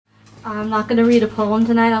I'm not going to read a poem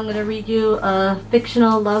tonight. I'm going to read you a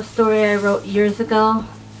fictional love story I wrote years ago.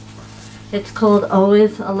 It's called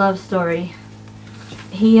Always a Love Story.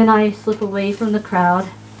 He and I slip away from the crowd.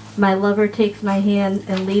 My lover takes my hand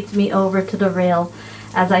and leads me over to the rail.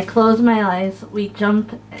 As I close my eyes, we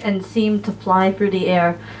jump and seem to fly through the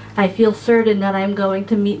air. I feel certain that I'm going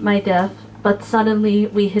to meet my death, but suddenly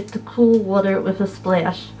we hit the cool water with a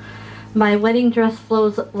splash. My wedding dress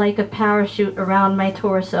flows like a parachute around my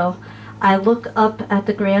torso. I look up at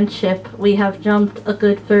the grand ship. We have jumped a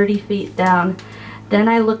good 30 feet down. Then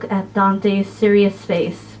I look at Dante's serious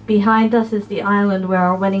face. Behind us is the island where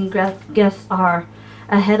our wedding guests are.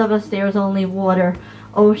 Ahead of us there is only water,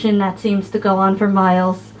 ocean that seems to go on for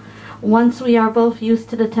miles. Once we are both used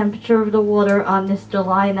to the temperature of the water on this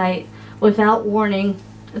July night, without warning,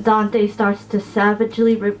 Dante starts to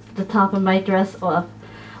savagely rip the top of my dress off.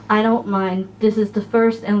 I don't mind. This is the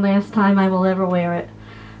first and last time I will ever wear it.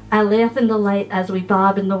 I laugh in delight as we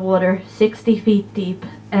bob in the water, 60 feet deep,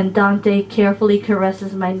 and Dante carefully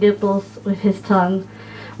caresses my nipples with his tongue.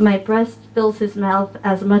 My breast fills his mouth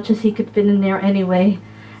as much as he could fit in there anyway,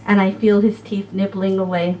 and I feel his teeth nibbling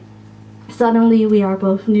away. Suddenly we are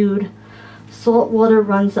both nude. Salt water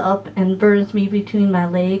runs up and burns me between my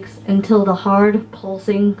legs until the hard,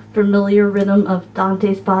 pulsing, familiar rhythm of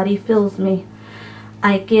Dante's body fills me.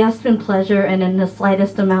 I gasp in pleasure and in the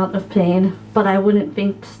slightest amount of pain, but I wouldn't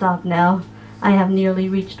think to stop now. I have nearly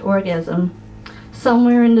reached orgasm.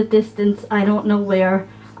 Somewhere in the distance, I don't know where,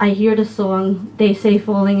 I hear the song, They Say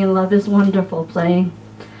Falling in Love is Wonderful, playing.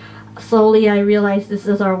 Slowly I realize this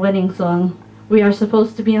is our wedding song. We are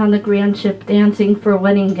supposed to be on the grand ship dancing for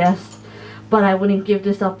wedding guests, but I wouldn't give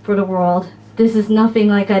this up for the world. This is nothing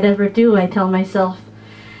like I'd ever do, I tell myself.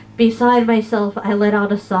 Beside myself, I let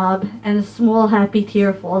out a sob, and a small happy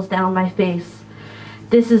tear falls down my face.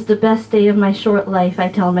 This is the best day of my short life, I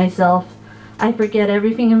tell myself. I forget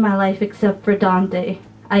everything in my life except for Dante.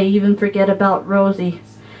 I even forget about Rosie.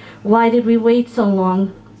 Why did we wait so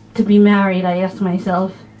long to be married, I ask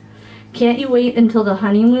myself. Can't you wait until the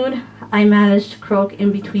honeymoon? I manage to croak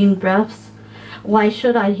in between breaths. Why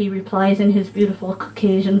should I, he replies in his beautiful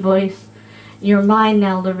Caucasian voice. You're mine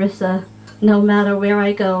now, Larissa. No matter where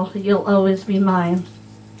I go, you'll always be mine.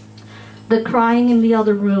 The crying in the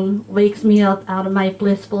other room wakes me up out of my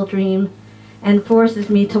blissful dream and forces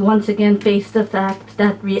me to once again face the fact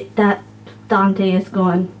that Dante is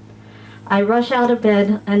gone. I rush out of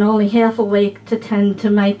bed and only half awake to tend to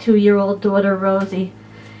my 2-year-old daughter, Rosie.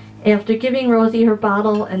 After giving Rosie her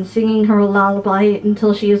bottle and singing her a lullaby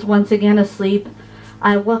until she is once again asleep,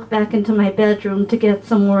 I walk back into my bedroom to get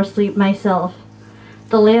some more sleep myself.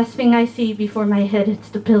 The last thing I see before my head hits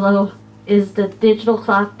the pillow is the digital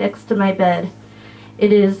clock next to my bed.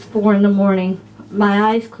 It is 4 in the morning.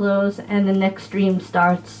 My eyes close and the next dream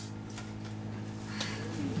starts.